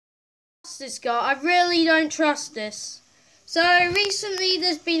This guy. I really don't trust this. So recently,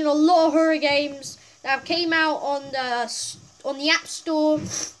 there's been a lot of horror games that have came out on the App Store.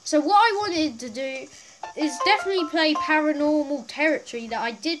 So what I wanted to do is definitely play Paranormal Territory. That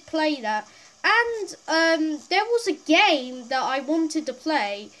I did play that, and there was a game that I wanted to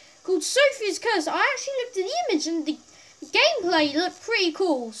play called Sophie's Curse. I actually looked at the image and the gameplay looked pretty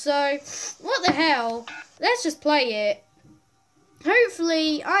cool. So what the hell? Let's just play it.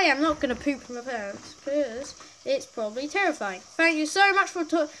 Hopefully, I am not going to poop my pants, because it's probably terrifying. Thank you so much for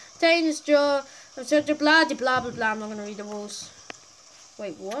taking this job. I'm such a blah, blah, blah, blah. I'm not going to read the rules.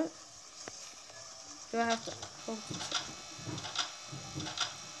 Wait, what? Do I have to hold this?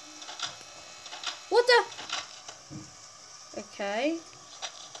 What the? Okay.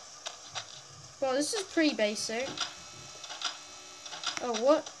 Well, this is pretty basic. Oh,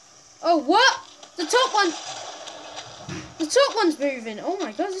 what? Oh, what? The top one! The top one's moving. Oh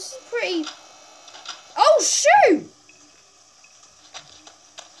my god, this is pretty... Oh, shoot!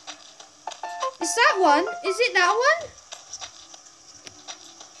 Is that one? Is it that one?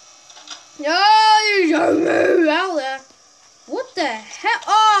 No, you don't move out there. What the hell?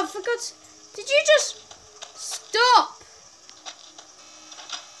 Oh, I forgot. Did you just stop?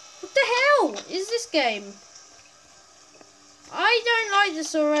 What the hell is this game? I don't like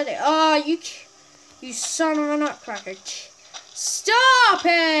this already. Oh, you son of a nutcracker. Stop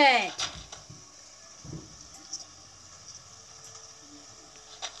it!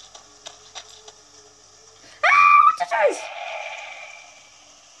 Ah, what the do?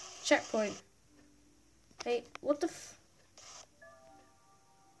 Checkpoint. Hey, what the f...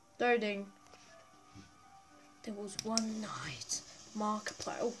 Loading. There was one night.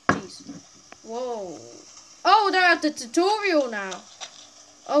 Markiplier. Oh, jeez. Whoa. Oh, they're at the tutorial now.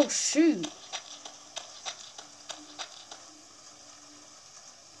 Oh, shoot.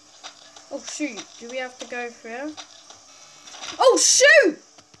 Oh, shoot. Do we have to go through? Oh, shoot!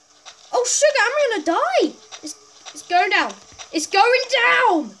 Oh, sugar, I'm gonna die. It's going down. It's going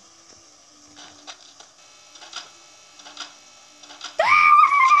down!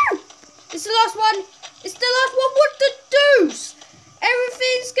 It's the last one. It's the last one. What the deuce?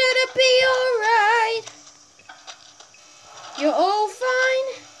 Everything's gonna be alright. You're all fine.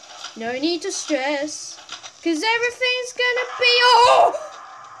 No need to stress. Cause everything's gonna be all... Oh!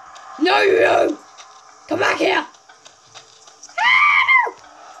 No, you! Come back here! Ah, no!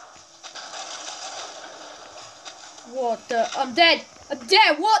 What the... I'm dead. I'm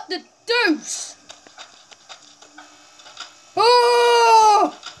dead. What the deuce?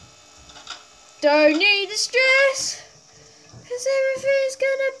 Oh! Don't need the stress, cause everything's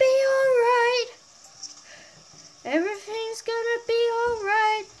gonna be alright. Everything's gonna be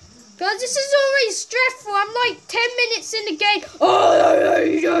alright. Cause this is already stressful. I'm like 10 minutes in the game. Oh, there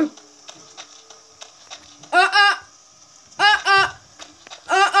you go.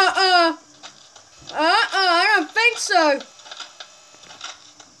 I don't think so.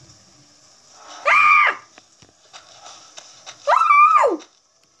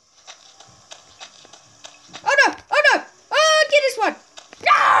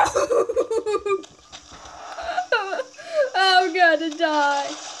 I'm gonna die.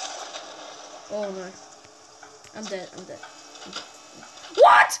 Oh no. I'm dead. I'm dead.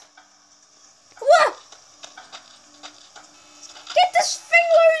 What? What? Get this thing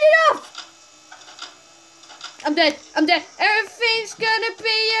loaded up. I'm dead. I'm dead. Everything's gonna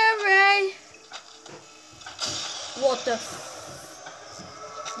be alright. What the?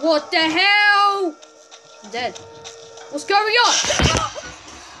 What the hell? I'm dead. What's going on?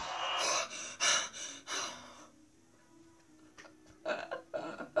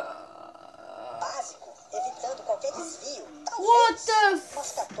 What the f...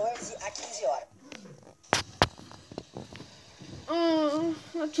 14 a 15 horas. Oh,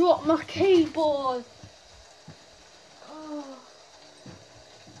 I dropped my keyboard. Oh.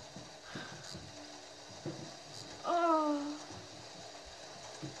 Oh.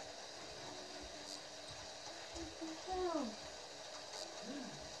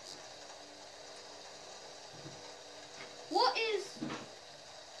 What is...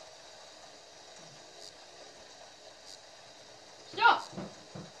 Stop!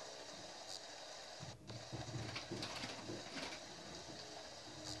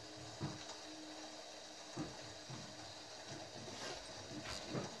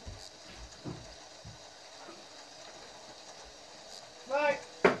 Right.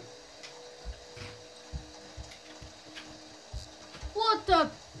 What the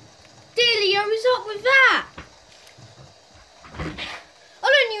dealio is up with that? I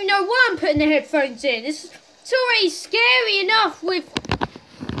don't even know why I'm putting the headphones in. It's already scary enough with...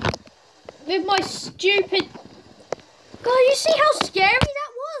 with my stupid... God, you see how scary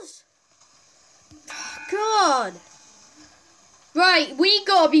that was? God. Right, we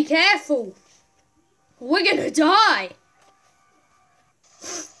gotta be careful. We're gonna die.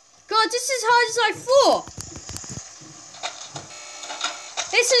 God, this is hard as I thought.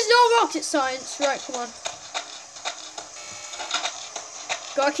 This is not rocket science. Right, come on.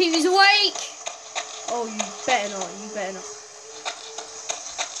 Gotta keep us awake. Oh, you better not. You better not.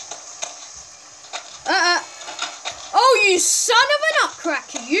 Oh, you son of a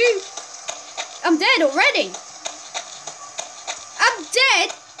nutcracker, you. I'm dead already. I'm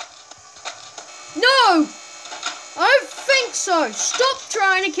dead? No. I don't think so. Stop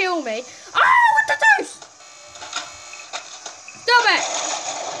trying to kill me. Oh, what the deuce? Stop it.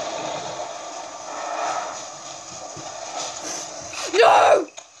 No.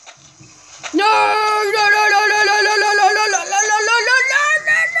 No, no, no, no, no, no, no, no, no, no, no, no, no, no, no, no,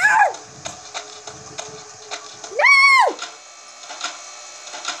 no, no. No.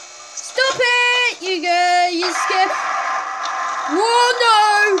 Stop it. You scared. Whoa,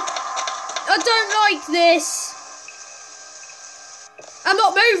 no. I don't like this. I'm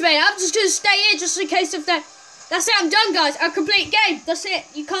not moving. I'm just gonna stay here just in case of that. That's it. I'm done, guys. I complete game. That's it.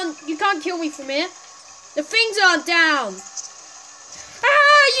 You can't kill me from here. The things aren't down.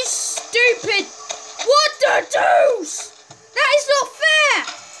 Ah, you stupid! What the deuce? That is not fair.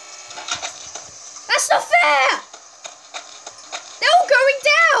 That's not fair. They're all going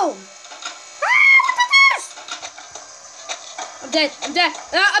down. Ah, what the deuce? I'm dead. I'm dead.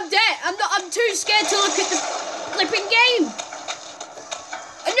 I'm dead. I'm too scared to look at the flipping game.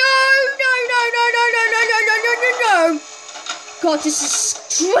 No. God, this is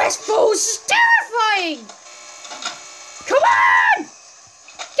stressful. This is terrifying. Come on.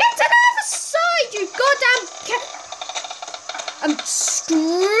 Get to the other side, you goddamn I'm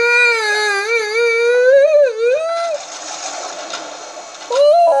screwed.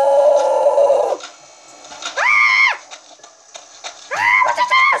 Oh. Ah! Ah, what is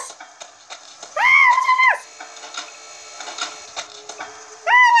this?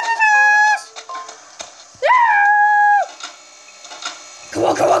 Come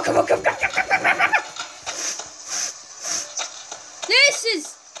on. This is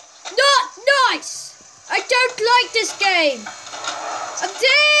not nice. I don't like this game. I'm dead.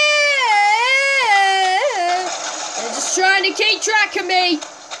 They're just trying to keep track of me.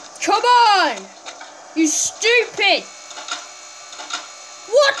 Come on. You stupid.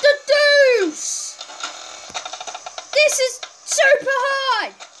 What the deuce? This is super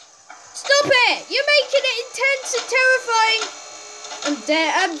hard. Stop it. You're making it intense and terrifying. I'm dead.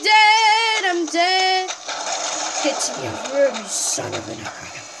 Get to the other room, you son of a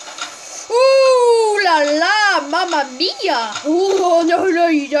nutcracker. Ooh la la, mamma mia. Oh, no,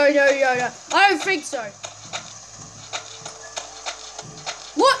 you don't, no. I don't think so.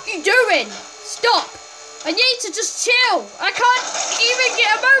 What are you doing? Stop. I need to just chill. I can't even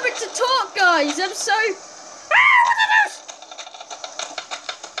get a moment to talk, guys. I'm so... Ah, what the deuce?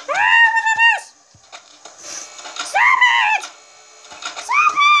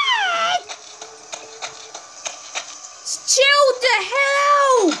 Chill the hell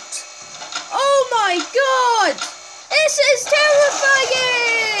out! Oh my god! This is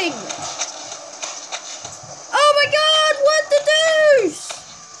terrifying! Oh my god, what the deuce?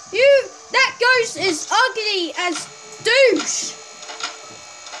 That ghost is ugly as douche!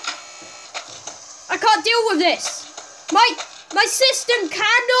 I can't deal with this! My system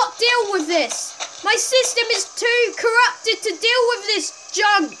cannot deal with this! My system is too corrupted to deal with this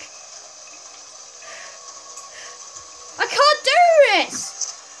junk! I can't do this!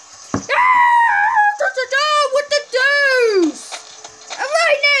 Ah! What the deuce? I'm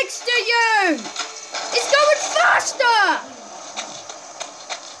right next to you! It's going faster!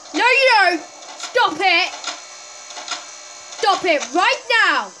 No, you don't! Stop it! Stop it right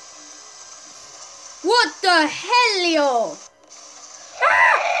now! What the hell?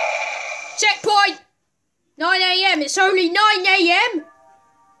 Ah! Checkpoint! 9 AM, it's only 9 AM!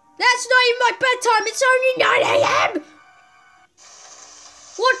 That's not even my bedtime, it's only 9 AM!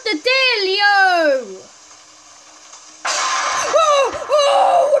 What the dealio?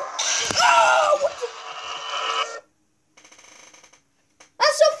 What the...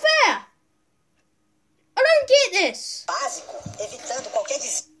 That's not fair. I don't get this. Básico, evitando qualquer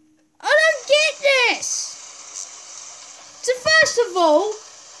I don't get this. So first of all,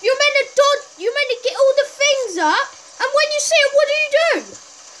 you're meant to dodge. You're meant to get all the things up, and when you see it, what do?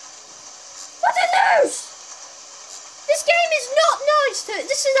 What the deuce? This game is not nice.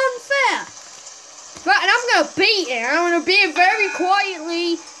 This is unfair. Right, and I'm going to beat it. I'm going to beat it very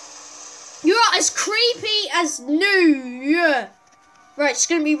quietly. creepy as new. Right, it's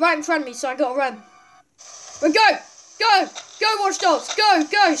gonna be right in front of me, so I gotta run. Right, go, watch dogs,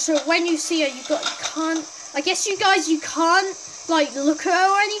 go. So when you see her, you can't. I guess you can't like look at her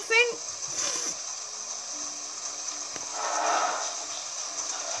or anything.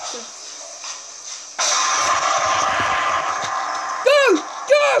 Go,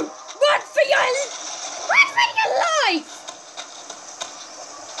 run for your life.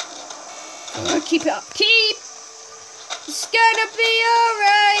 Keep it up, It's gonna be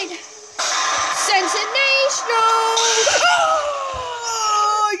alright. Sensational!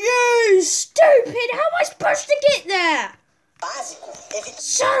 Oh, you stupid! How am I supposed to get there?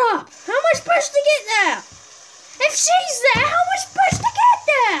 Shut up! How am I supposed to get there? If she's there, how am I supposed to get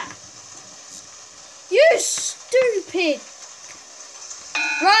there? You stupid!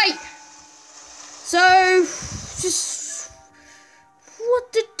 Right. So, just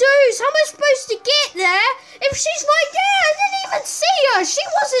what the deuce? How am I supposed to get there if she's right there? I didn't even see her. She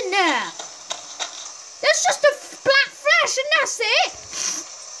wasn't there. There's just a black flash and that's it.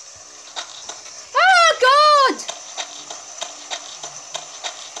 Oh, God.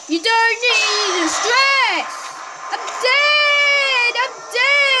 You don't need to stress. I'm dead.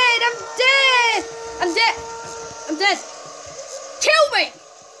 Kill me.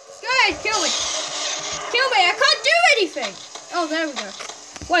 Go ahead, kill me. I can't do anything. Oh, there we go.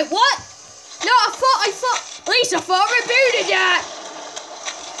 Wait, what? No, I thought. At least I thought I rebooted that.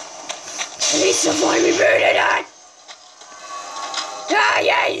 Ah,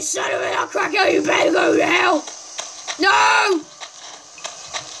 yeah, you son of a nutcracker, you better go to hell. No!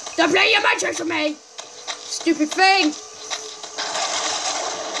 Don't play your magic with me. Stupid thing.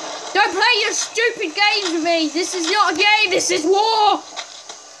 Don't play your stupid games with me. This is not a game, this is war.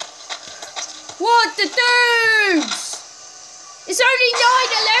 What the deuce? It's only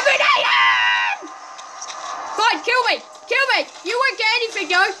 9:11 a.m. Fine, kill me. You won't get anything,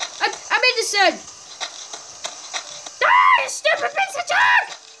 yo. I'm innocent. Ah, you stupid piece of junk!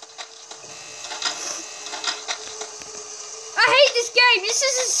 I hate this game. This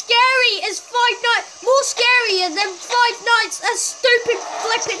is as scary as more scarier than 5 Nights at Stupid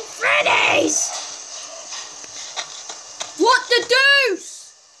Flippin' Freddy's. What the deuce?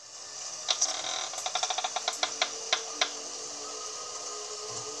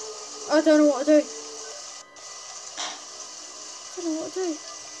 I don't know what to do.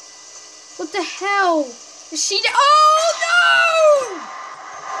 What the hell? Is she oh no!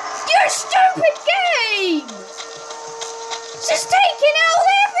 You stupid game! She's taking out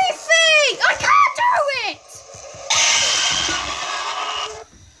everything! I can't do it!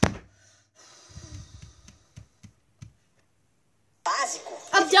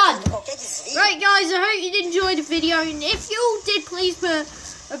 I'm done. Right guys, I hope you did enjoy the video, and if you did, please put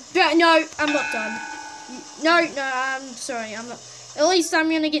no, I'm not done. No, I'm sorry, I'm not. At least I'm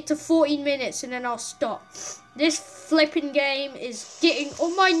going to get to 14 minutes and then I'll stop. This flipping game is getting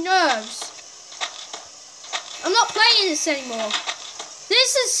on my nerves. I'm not playing this anymore.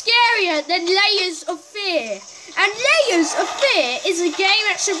 This is scarier than Layers of Fear. And Layers of Fear is a game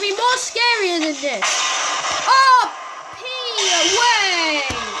that should be more scarier than this. Oh, pee away.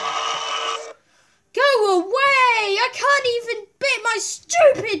 Go away. I can't even bit my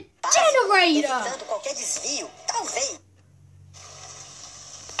stupid generator.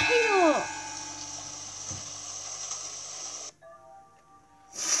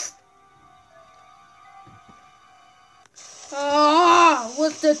 Ah,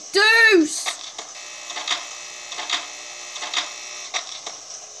 what the deuce?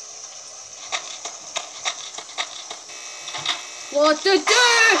 What the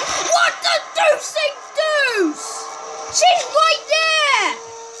deucing deuce? She's right there!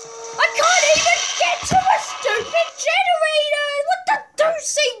 I can't even get to a stupid generator! What the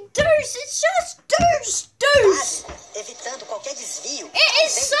deucing deuce? It's just deuce! It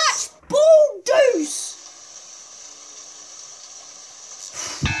is such bull deuce!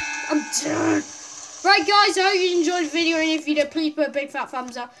 I'm done. Right guys, I hope you enjoyed the video, and if you did, please put a big fat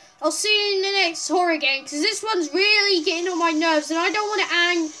thumbs up. I'll see you in the next horror game, because this one's really getting on my nerves, and I don't want to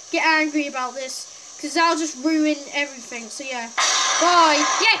get angry about this, because that'll just ruin everything. So yeah, bye.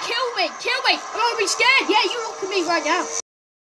 Yeah, kill me. I'm gonna be scared. Yeah, you look at me right now.